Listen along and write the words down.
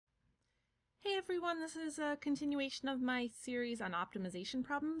Hey everyone, this is a continuation of my series on optimization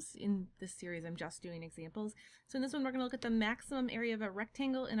problems. In this series I'm just doing examples. So in this one we're going to look at the maximum area of a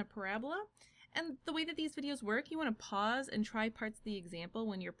rectangle in a parabola. And the way that these videos work, you want to pause and try parts of the example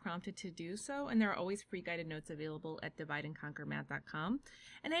when you're prompted to do so, and there are always free guided notes available at divideandconquermath.com.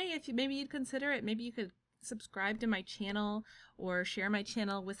 And hey, if maybe you'd consider it, maybe you could subscribe to my channel or share my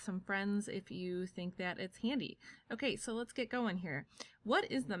channel with some friends if you think that it's handy. Okay, so let's get going here.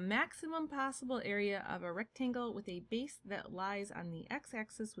 What is the maximum possible area of a rectangle with a base that lies on the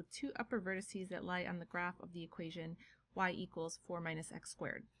x-axis with two upper vertices that lie on the graph of the equation y equals 4 minus x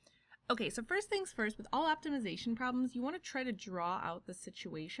squared? Okay, so first things first, with all optimization problems, you want to try to draw out the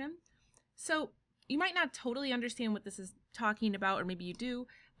situation. So you might not totally understand what this is talking about, or maybe you do,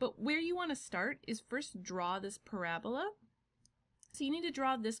 but where you want to start is first draw this parabola. So you need to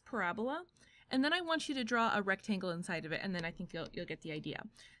draw this parabola, and then I want you to draw a rectangle inside of it, and then I think you'll get the idea.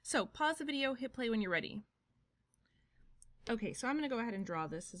 So pause the video, hit play when you're ready. Okay, so I'm going to go ahead and draw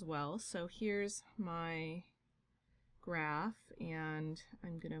this as well. So here's my graph, and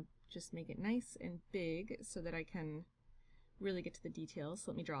I'm going to just make it nice and big so that I can really get to the details.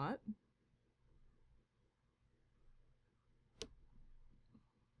 So let me draw it.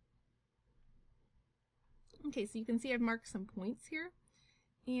 Okay, so you can see I've marked some points here.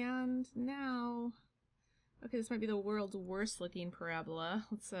 And now, okay, this might be the world's worst looking parabola.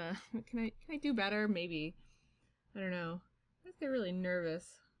 Let's can I do better? Maybe. I don't know. I think they're really nervous.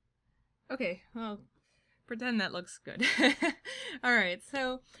 Okay, well, pretend that looks good. All right,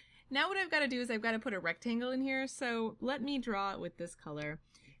 so now what I've got to do is I've got to put a rectangle in here. So let me draw it with this color.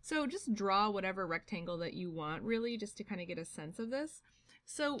 So just draw whatever rectangle that you want, really, just to kind of get a sense of this.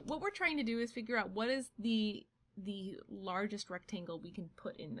 So what we're trying to do is figure out what is the largest rectangle we can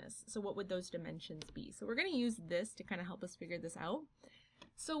put in this. So what would those dimensions be? So we're going to use this to kind of help us figure this out.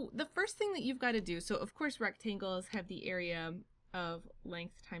 So the first thing that you've got to do, so of course rectangles have the area of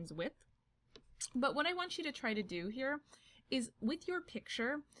length times width. But what I want you to try to do here is, with your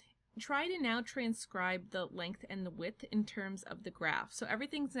picture, try to now transcribe the length and the width in terms of the graph. So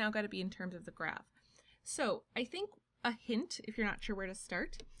everything's now got to be in terms of the graph. So I think a hint, if you're not sure where to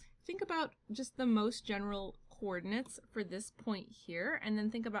start, think about just the most general coordinates for this point here, and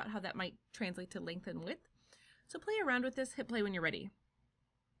then think about how that might translate to length and width. So play around with this, hit play when you're ready.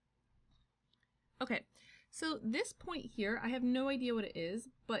 Okay, so this point here, I have no idea what it is,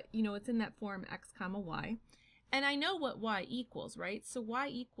 but you know, it's in that form x comma y. And I know what y equals, right? So y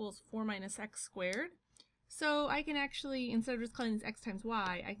equals 4 minus x squared. So I can actually, instead of just calling this x times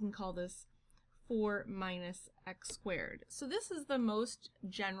y, I can call this 4 minus x squared. So this is the most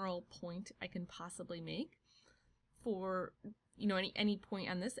general point I can possibly make for, you know, any point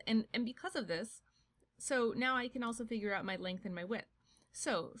on this. And because of this, so now I can also figure out my length and my width.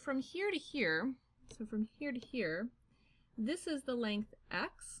 So from here to here, this is the length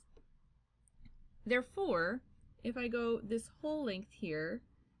x. Therefore, if I go this whole length here,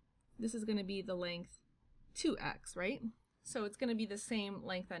 this is going to be the length 2x, right? So it's going to be the same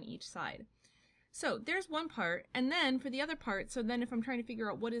length on each side. So there's one part, and then for the other part, so then if I'm trying to figure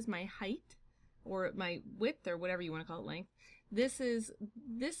out what is my height, or my width, or whatever you want to call it, length, this is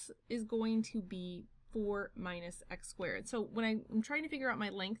going to be 4 minus x squared. So when I'm trying to figure out my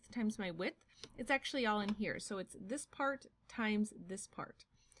length times my width, it's actually all in here. So it's this part times this part.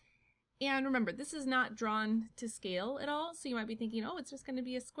 And remember, this is not drawn to scale at all, so you might be thinking, oh, it's just going to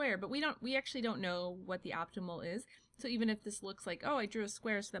be a square, but we actually don't know what the optimal is. So even if this looks like, oh, I drew a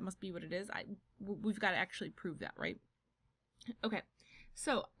square, so that must be what it is, we've got to actually prove that, right? Okay,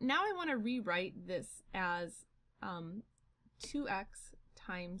 so now I want to rewrite this as 2x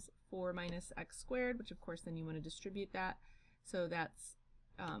times 4 minus x squared, which of course then you want to distribute that. So that's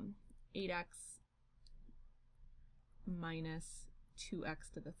 8x minus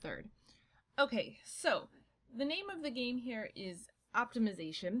 2x to the third. Okay, so the name of the game here is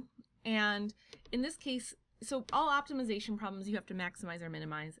optimization, and in this case, so all optimization problems you have to maximize or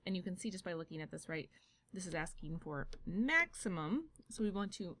minimize, and you can see just by looking at this, right, this is asking for maximum, so we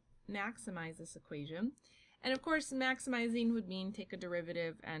want to maximize this equation. And of course, maximizing would mean take a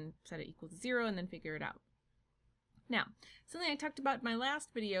derivative and set it equal to 0 and then figure it out. Now, something I talked about in my last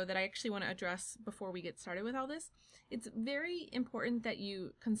video that I actually want to address before we get started with all this, it's very important that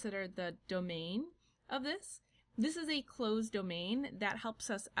you consider the domain of this. This is a closed domain that helps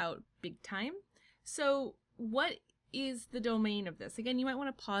us out big time. So what is the domain of this? Again, you might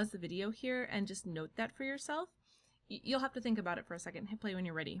want to pause the video here and just note that for yourself. You'll have to think about it for a second. Hit play when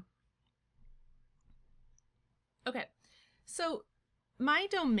you're ready. Okay, so my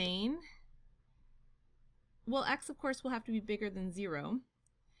domain, well, x of course will have to be bigger than 0,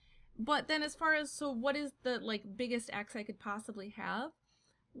 But then as far as, so what is the like biggest x I could possibly have?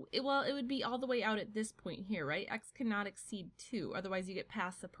 Well, it would be all the way out at this point here, right? X cannot exceed 2, otherwise you get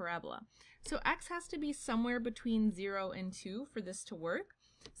past the parabola. So x has to be somewhere between 0 and 2 for this to work.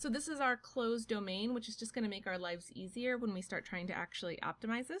 So this is our closed domain, which is just going to make our lives easier when we start trying to actually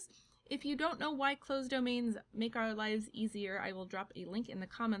optimize this. If you don't know why closed domains make our lives easier, I will drop a link in the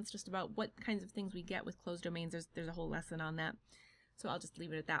comments just about what kinds of things we get with closed domains. There's a whole lesson on that. So I'll just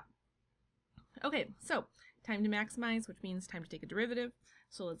leave it at that. Okay, so time to maximize, which means time to take a derivative.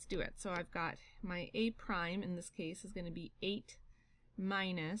 So let's do it. So I've got my a prime in this case is going to be 8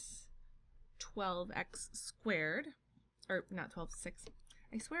 minus 12x squared, or not 12, 6.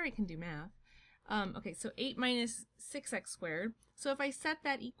 I swear I can do math. Okay, so 8 minus 6x squared. So if I set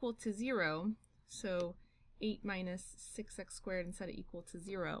that equal to 0, so 8 minus 6x squared and set it equal to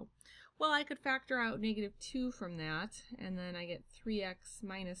 0, well, I could factor out negative 2 from that, and then I get 3x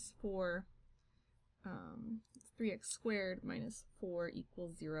minus 4, 3x squared minus 4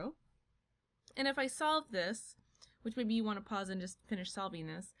 equals 0. And if I solve this, which maybe you want to pause and just finish solving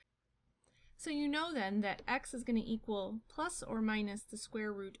this, so you know then that x is going to equal plus or minus the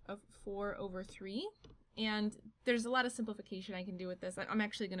square root of 4 over 3. And there's a lot of simplification I can do with this. I'm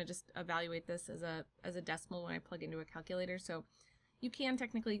actually going to just evaluate this as a decimal when I plug into a calculator. So you can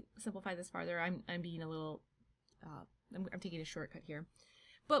technically simplify this farther. I'm being a little, I'm taking a shortcut here.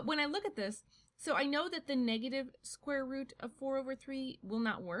 But when I look at this, so I know that the negative square root of 4 over 3 will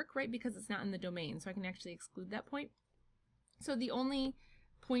not work, right? Because it's not in the domain. So I can actually exclude that point. So the only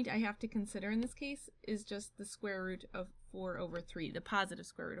point I have to consider in this case is just the square root of 4 over 3, the positive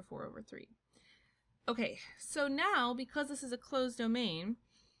square root of 4 over 3. Okay, so now, because this is a closed domain,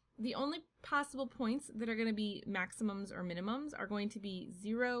 the only possible points that are going to be maximums or minimums are going to be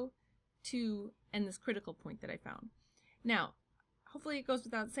 0, 2, and this critical point that I found. Now, hopefully it goes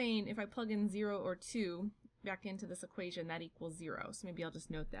without saying, if I plug in 0 or 2 back into this equation, that equals 0. So maybe I'll just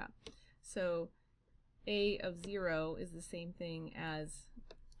note that. So a of 0 is the same thing as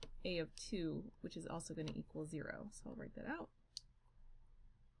a of 2, which is also going to equal 0. So I'll write that out.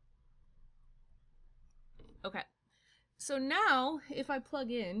 Okay, so now if I plug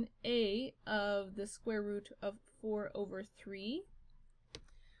in a of the square root of 4 over 3,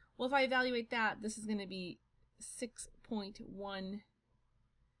 well, if I evaluate that, this is going to be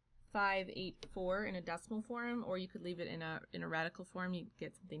 6.1584 in a decimal form, or you could leave it in a radical form. You'd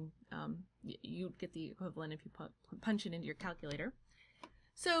get something, you'd get the equivalent if you punch it into your calculator.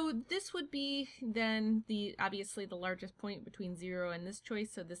 So this would be then obviously the largest point between 0 and this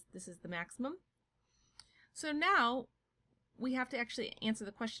choice, so this is the maximum. So now we have to actually answer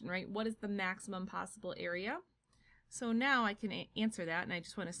the question, right? What is the maximum possible area? So now I can answer that, and I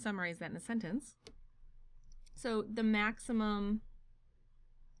just want to summarize that in a sentence. So the maximum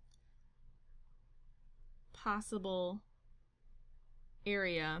possible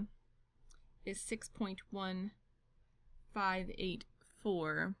area is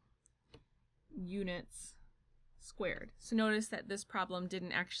 6.1584 units squared. So notice that this problem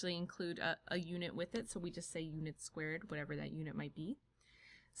didn't actually include a unit with it, so we just say units squared, whatever that unit might be.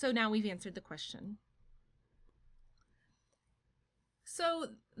 So now we've answered the question.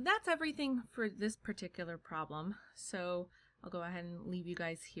 So that's everything for this particular problem. So I'll go ahead and leave you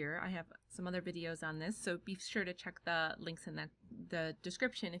guys here. I have some other videos on this, so be sure to check the links in the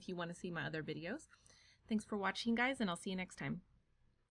description if you want to see my other videos. Thanks for watching, guys, and I'll see you next time.